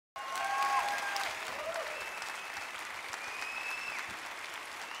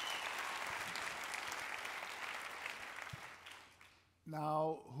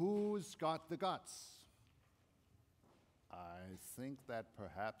Now, who's got the guts? I think that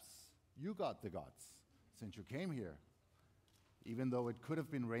perhaps you got the guts since you came here. Even though it could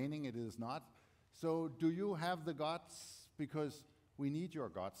have been raining, it is not. So do you have the guts? Because we need your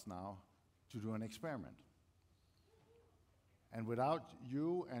guts now to do an experiment. And without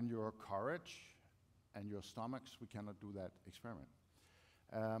you and your courage and your stomachs, we cannot do that experiment.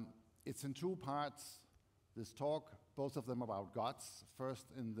 It's in two parts, this talk, both of them about guts. First,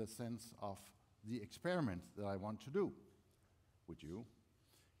 in the sense of the experiment that I want to do with you.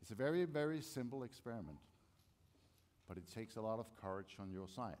 It's a very, very simple experiment, but it takes a lot of courage on your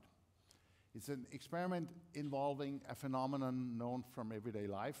side. It's an experiment involving a phenomenon known from everyday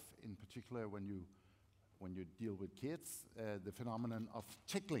life, in particular when you deal with kids, the phenomenon of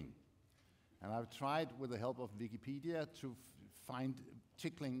tickling. And I've tried, with the help of Wikipedia, to find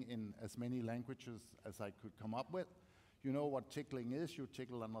tickling in as many languages as I could come up with. You know what tickling is. You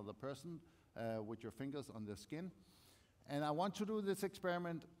tickle another person with your fingers on their skin. And I want to do this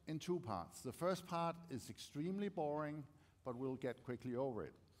experiment in two parts. The first part is extremely boring, but we'll get quickly over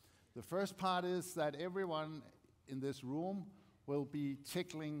it. The first part is that everyone in this room will be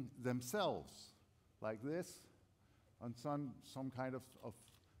tickling themselves, like this, on some kind of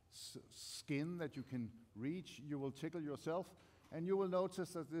skin that you can reach. You will tickle yourself, and you will notice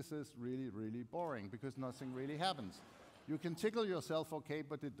that this is really, really boring, because nothing really happens. You can tickle yourself, okay,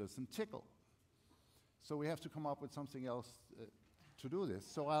 but it doesn't tickle. So we have to come up with something else to do this.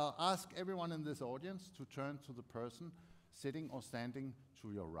 So I'll ask everyone in this audience to turn to the person sitting or standing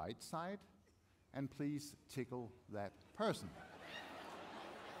to your right side, and please tickle that person.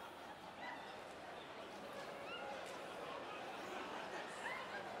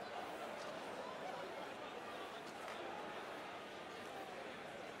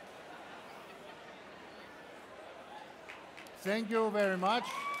 Thank you very much.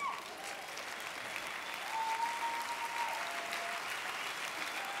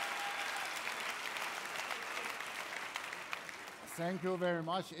 Thank you very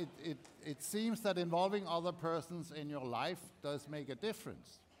much. It seems that involving other persons in your life does make a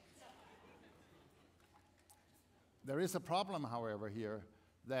difference. There is a problem, however, here,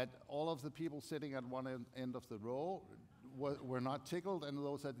 that all of the people sitting at one end of the row were not tickled, and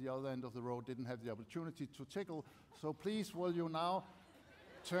those at the other end of the row didn't have the opportunity to tickle. So please, will you now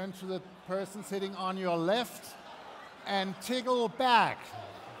turn to the person sitting on your left and tickle back.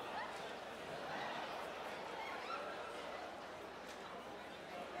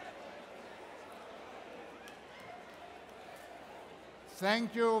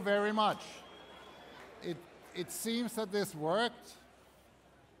 Thank you very much. It seems that this worked.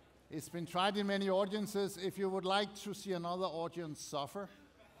 It's been tried in many audiences. If you would like to see another audience suffer,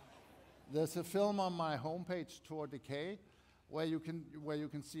 there's a film on my homepage, Tor Nørretranders, where you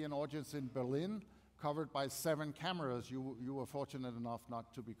can see an audience in Berlin covered by 7 cameras. You were fortunate enough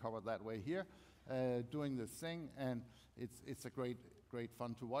not to be covered that way here, doing this thing, and it's a great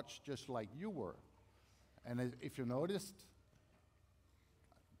fun to watch, just like you were. And if you noticed,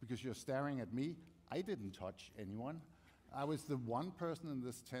 because you're staring at me, I didn't touch anyone. I was the one person in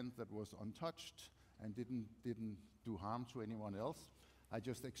this tent that was untouched and didn't do harm to anyone else. I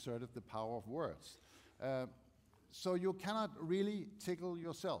just exerted the power of words. So you cannot really tickle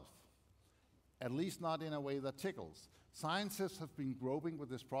yourself, at least not in a way that tickles. Scientists have been groping with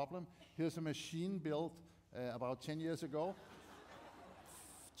this problem. Here's a machine built about 10 years ago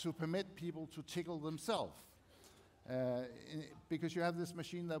to permit people to tickle themselves. Because you have this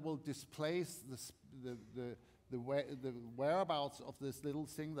machine that will displace the whereabouts of this little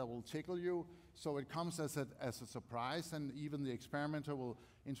thing that will tickle you, so it comes as a surprise, and even the experimenter will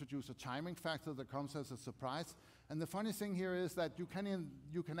introduce a timing factor that comes as a surprise. And the funny thing here is that you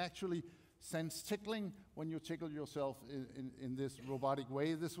can actually sense tickling when you tickle yourself in this robotic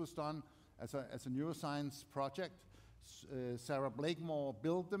way. This was done as a neuroscience project. Sarah Blakemore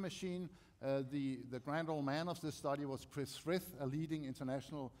built the machine. The grand old man of this study was Chris Frith, a leading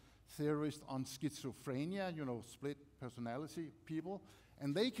international theorist on schizophrenia, you know, split personality people,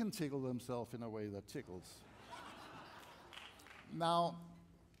 and they can tickle themselves in a way that tickles. Now,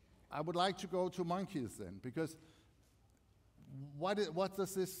 I would like to go to monkeys then, because what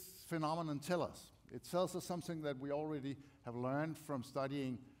does this phenomenon tell us? It tells us something that we already have learned from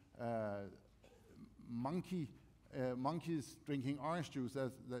studying monkeys drinking orange juice.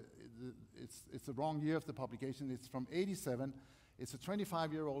 It's the wrong year of the publication. It's from '87. It's a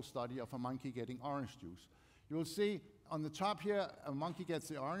 25-year-old study of a monkey getting orange juice. You will see on the top here, a monkey gets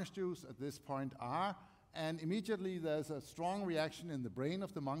the orange juice at this point R, and immediately there's a strong reaction in the brain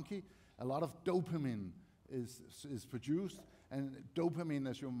of the monkey. A lot of dopamine is produced, And dopamine,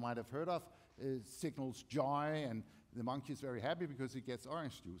 as you might have heard of, signals joy, and the monkey is very happy because he gets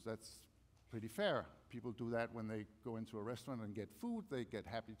orange juice. That's pretty fair. People do that when they go into a restaurant and get food, they get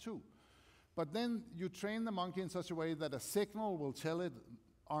happy too. But then you train the monkey in such a way that a signal will tell it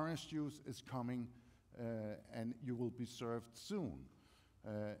orange juice is coming and you will be served soon.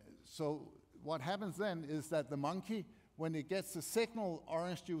 So what happens then is that the monkey, when it gets the signal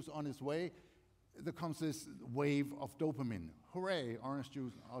orange juice on its way, there comes this wave of dopamine. Hooray, orange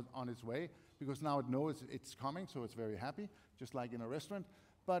juice on its way, because now it knows it's coming, so it's very happy, just like in a restaurant.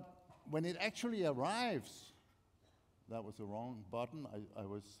 But when it actually arrives, that was the wrong button.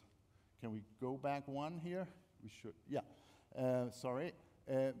 Can we go back one here? We should, yeah, sorry.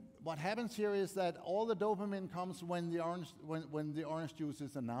 What happens here is that all the dopamine comes when the orange juice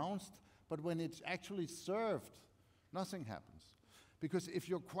is announced, but when it's actually served, nothing happens. Because if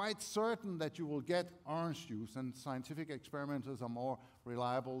you're quite certain that you will get orange juice, and scientific experimenters are more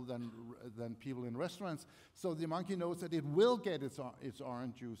reliable than people in restaurants, so the monkey knows that it will get its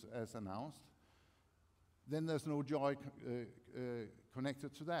orange juice as announced, then there's no joy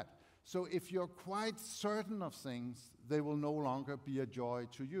connected to that. So if you're quite certain of things, they will no longer be a joy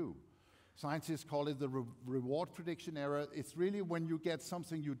to you. Scientists call it the reward prediction error. It's really when you get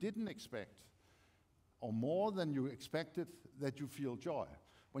something you didn't expect, or more than you expected, that you feel joy.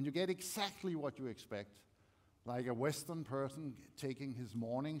 When you get exactly what you expect, like a Western person taking his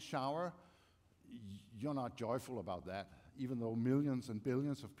morning shower, you're not joyful about that, even though millions and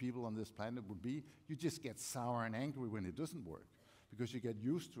billions of people on this planet would be. You just get sour and angry when it doesn't work, because you get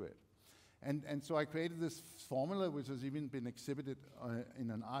used to it. And so I created this formula, which has even been exhibited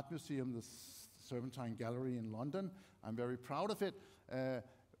in an art museum, the Serpentine Gallery in London. I'm very proud of it.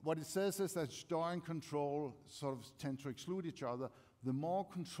 What it says is that joy and control sort of tend to exclude each other. The more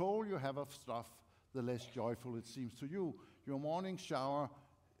control you have of stuff, the less joyful it seems to you. Your morning shower,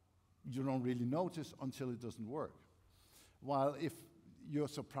 you don't really notice until it doesn't work. While if you're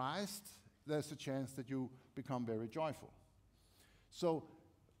surprised, there's a chance that you become very joyful. So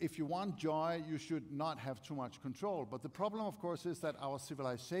if you want joy, you should not have too much control. But the problem, of course, is that our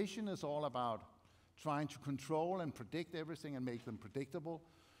civilization is all about trying to control and predict everything and make them predictable,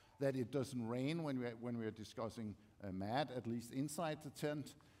 that it doesn't rain when we are discussing MAD, at least inside the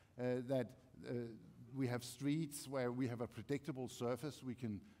tent, that we have streets where we have a predictable surface we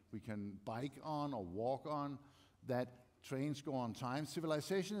can bike on or walk on, that trains go on time.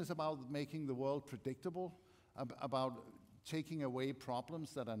 Civilization is about making the world predictable, about taking away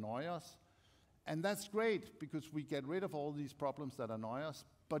problems that annoy us. And that's great, because we get rid of all these problems that annoy us,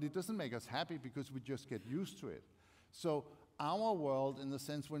 but it doesn't make us happy because we just get used to it. So our world, in the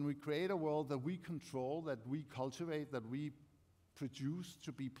sense when we create a world that we control, that we cultivate, that we produce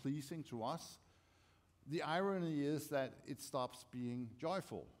to be pleasing to us, the irony is that it stops being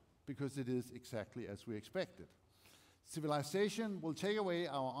joyful, because it is exactly as we expected. Civilization will take away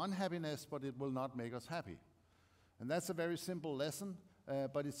our unhappiness, but it will not make us happy. And that's a very simple lesson,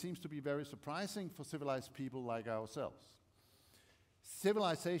 but it seems to be very surprising for civilized people like ourselves.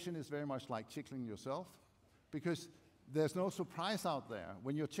 Civilization is very much like tickling yourself, because there's no surprise out there.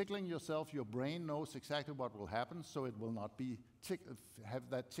 When you're tickling yourself, your brain knows exactly what will happen, so it will not be have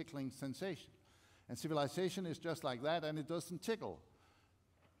that tickling sensation. And civilization is just like that, and it doesn't tickle.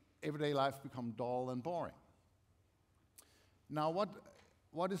 Everyday life becomes dull and boring. Now,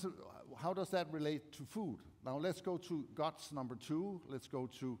 how does that relate to food? Now let's go to guts number 2. Let's go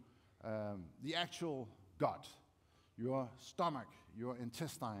to the actual gut, your stomach, your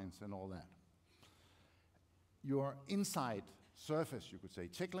intestines and all that. Your inside surface, you could say.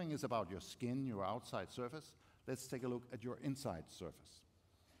 Tickling is about your skin, your outside surface. Let's take a look at your inside surface.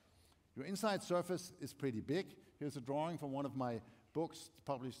 Your inside surface is pretty big. Here's a drawing from one of my books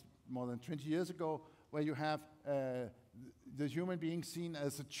published more than 20 years ago, where you have the human being seen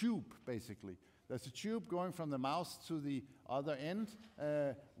as a tube, basically. There's a tube going from the mouth to the other end,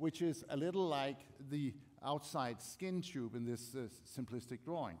 which is a little like the outside skin tube in this simplistic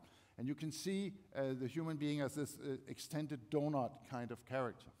drawing. And you can see the human being as this extended donut kind of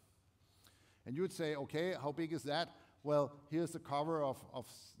character. And you would say, okay, how big is that? Well, here's the cover of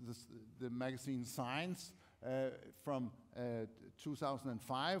the magazine Science from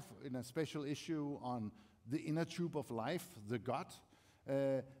 2005 in a special issue on the inner tube of life, the gut,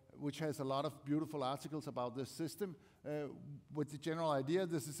 which has a lot of beautiful articles about this system. With the general idea,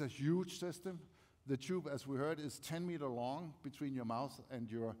 this is a huge system. The tube, as we heard, is 10 meters long between your mouth and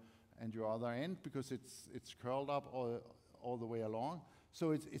your other end, because it's curled up all the way along.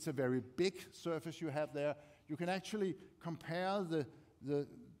 So it's a very big surface you have there. You can actually compare the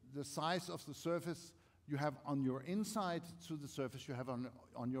size of the surface you have on your inside to the surface, you have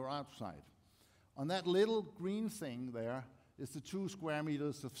on your outside. On that little green thing there is the 2 square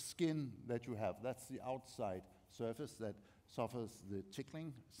meters of skin that you have. That's the outside surface that suffers the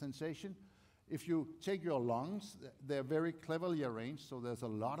tickling sensation. If you take your lungs, they're very cleverly arranged, so there's a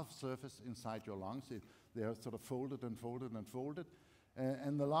lot of surface inside your lungs. They're sort of folded and folded and folded.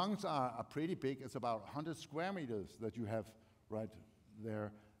 And the lungs are pretty big. It's about 100 square meters that you have right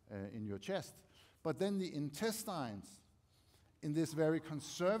there in your chest. But then the intestines, in this very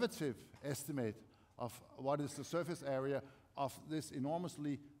conservative estimate of what is the surface area of this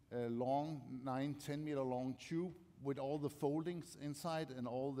enormously long, 9-10 meter long tube with all the foldings inside and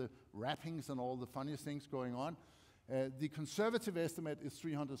all the wrappings and all the funniest things going on, the conservative estimate is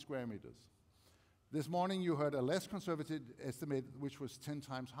 300 square meters. This morning you heard a less conservative estimate, which was 10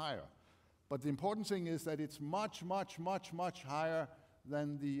 times higher. But the important thing is that it's much, much, much, much higher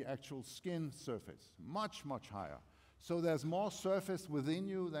than the actual skin surface. Much, much higher. So there's more surface within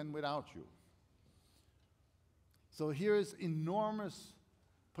you than without you. So here is enormous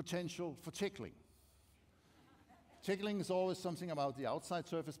potential for tickling. Tickling is always something about the outside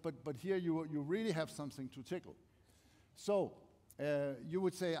surface, but here you really have something to tickle. So you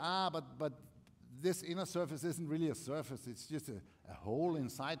would say, but this inner surface isn't really a surface, it's just a hole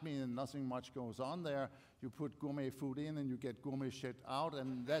inside me and nothing much goes on there. You put gourmet food in and you get gourmet shit out,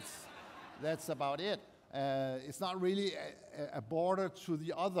 and that's about it. It's not really a border to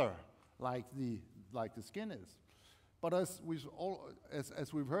the other like the skin is. But as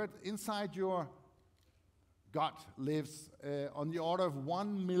we've heard, inside your gut lives on the order of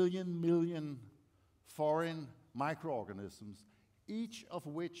 1 million foreign microorganisms, each of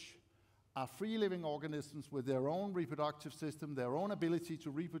which are free-living organisms with their own reproductive system, their own ability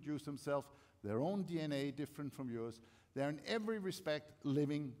to reproduce themselves, their own DNA different from yours. They're in every respect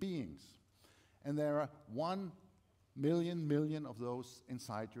living beings. And there are 1 million of those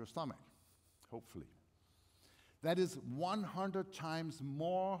inside your stomach, hopefully. That is 100 times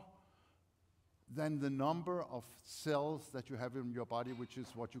more than the number of cells that you have in your body, which is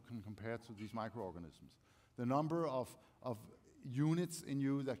what you can compare to these microorganisms. The number of units in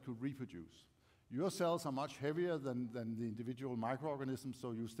you that could reproduce. Your cells are much heavier than the individual microorganisms,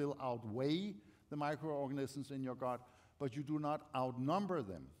 so you still outweigh the microorganisms in your gut, but you do not outnumber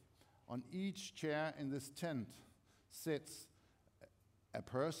them. On each chair in this tent sits a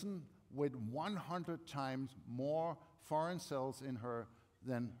person with 100 times more foreign cells in her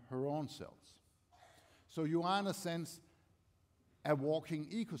than her own cells. So you are, in a sense, a walking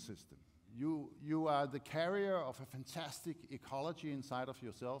ecosystem. You are the carrier of a fantastic ecology inside of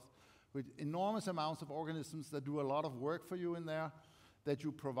yourself with enormous amounts of organisms that do a lot of work for you in there, that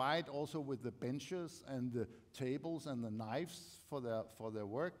you provide also with the benches and the tables and the knives for their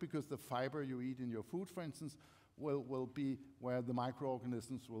work, because the fiber you eat in your food, for instance, will be where the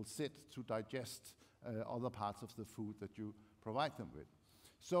microorganisms will sit to digest other parts of the food that you provide them with.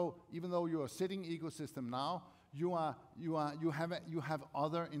 So even though you are a sitting ecosystem now, you have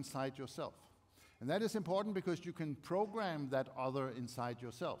other inside yourself. And that is important because you can program that other inside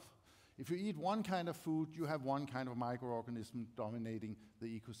yourself. If you eat one kind of food, you have one kind of microorganism dominating the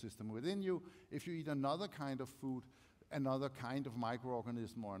ecosystem within you. If you eat another kind of food, another kind of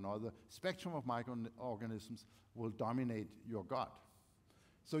microorganism or another spectrum of microorganisms will dominate your gut.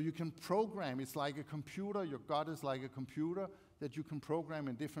 So you can program, it's like a computer, your gut is like a computer that you can program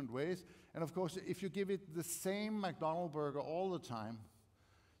in different ways. And of course, if you give it the same McDonald's burger all the time,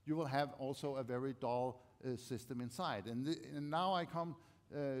 you will have also a very dull system inside. And now I come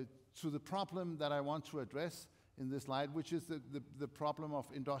to the problem that I want to address in this slide, which is the problem of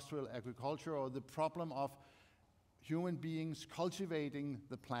industrial agriculture, or the problem of human beings cultivating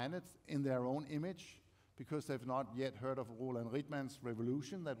the planet in their own image, because they've not yet heard of Roland Riedmann's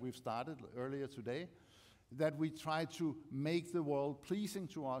revolution that we've started earlier today, that we try to make the world pleasing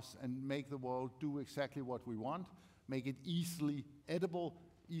to us and make the world do exactly what we want, make it easily edible,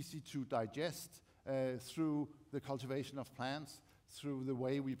 easy to digest through the cultivation of plants, through the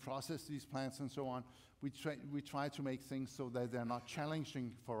way we process these plants and so on. We try to make things so that they're not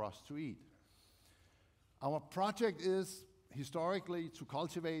challenging for us to eat. Our project is historically to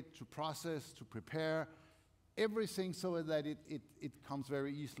cultivate, to process, to prepare everything so that it comes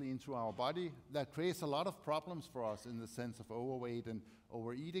very easily into our body. That creates a lot of problems for us in the sense of overweight and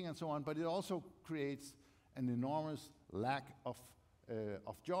overeating and so on, but it also creates an enormous lack of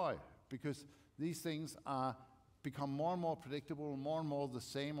joy, because these things become more and more predictable, more and more the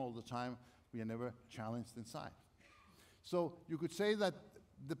same all the time. We are never challenged inside. So you could say that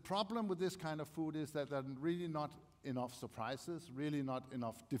the problem with this kind of food is that there are really not enough surprises, really not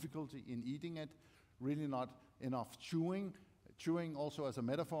enough difficulty in eating it, really not enough chewing. Chewing also as a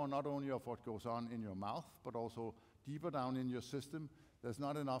metaphor, not only of what goes on in your mouth, but also deeper down in your system. There's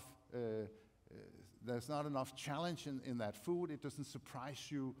not enough challenge in that food. It doesn't surprise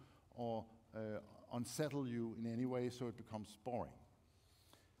you or unsettle you in any way, so it becomes boring.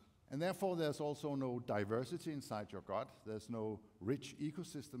 And therefore, there's also no diversity inside your gut. There's no rich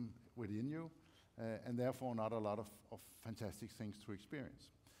ecosystem within you, and therefore not a lot of fantastic things to experience.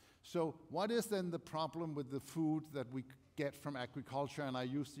 So what is then the problem with the food that we get from agriculture? And I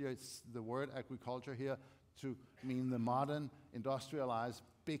use the word agriculture here to mean the modern, industrialized,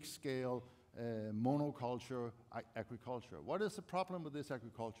 big-scale, monoculture agriculture. What is the problem with this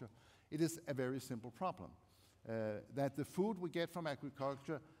agriculture? It is a very simple problem. That the food we get from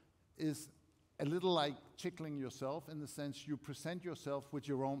agriculture is a little like tickling yourself, in the sense you present yourself with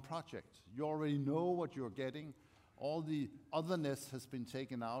your own project. You already know what you're getting. All the otherness has been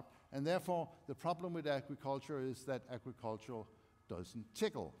taken out, and therefore the problem with agriculture is that agriculture doesn't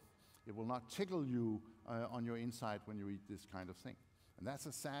tickle. It will not tickle you on your inside when you eat this kind of thing, and that's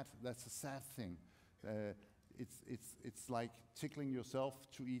a sad thing. It's like tickling yourself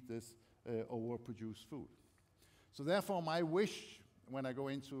to eat this overproduced food. So therefore, my wish when I go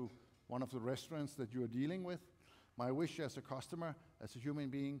into one of the restaurants that you are dealing with, my wish as a customer, as a human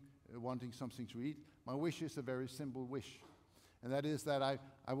being wanting something to eat, my wish is a very simple wish. And that is that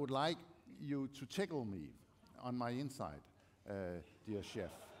I would like you to tickle me on my inside, dear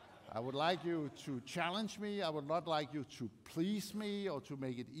chef. I would like you to challenge me. I would not like you to please me or to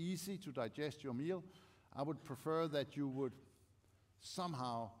make it easy to digest your meal. I would prefer that you would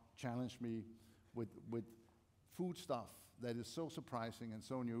somehow challenge me with food stuff that is so surprising and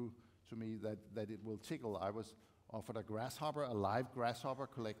so new to me that it will tickle. I was offered a grasshopper, a live grasshopper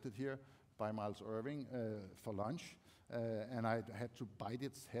collected here by Miles Irving for lunch, and I had to bite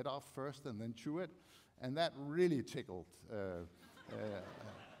its head off first and then chew it, and that really tickled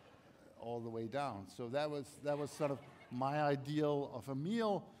all the way down. So that was sort of my ideal of a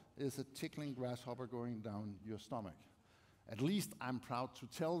meal, is a tickling grasshopper going down your stomach. At least I'm proud to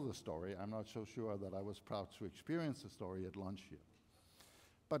tell the story. I'm not so sure that I was proud to experience the story at lunch here.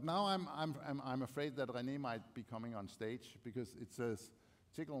 But now I'm afraid that René might be coming on stage because it says,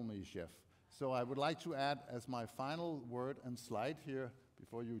 "Tickle me, chef." So I would like to add as my final word and slide here,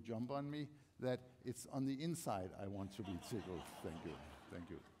 before you jump on me, that it's on the inside I want to be tickled. Thank you. Thank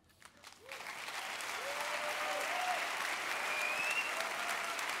you.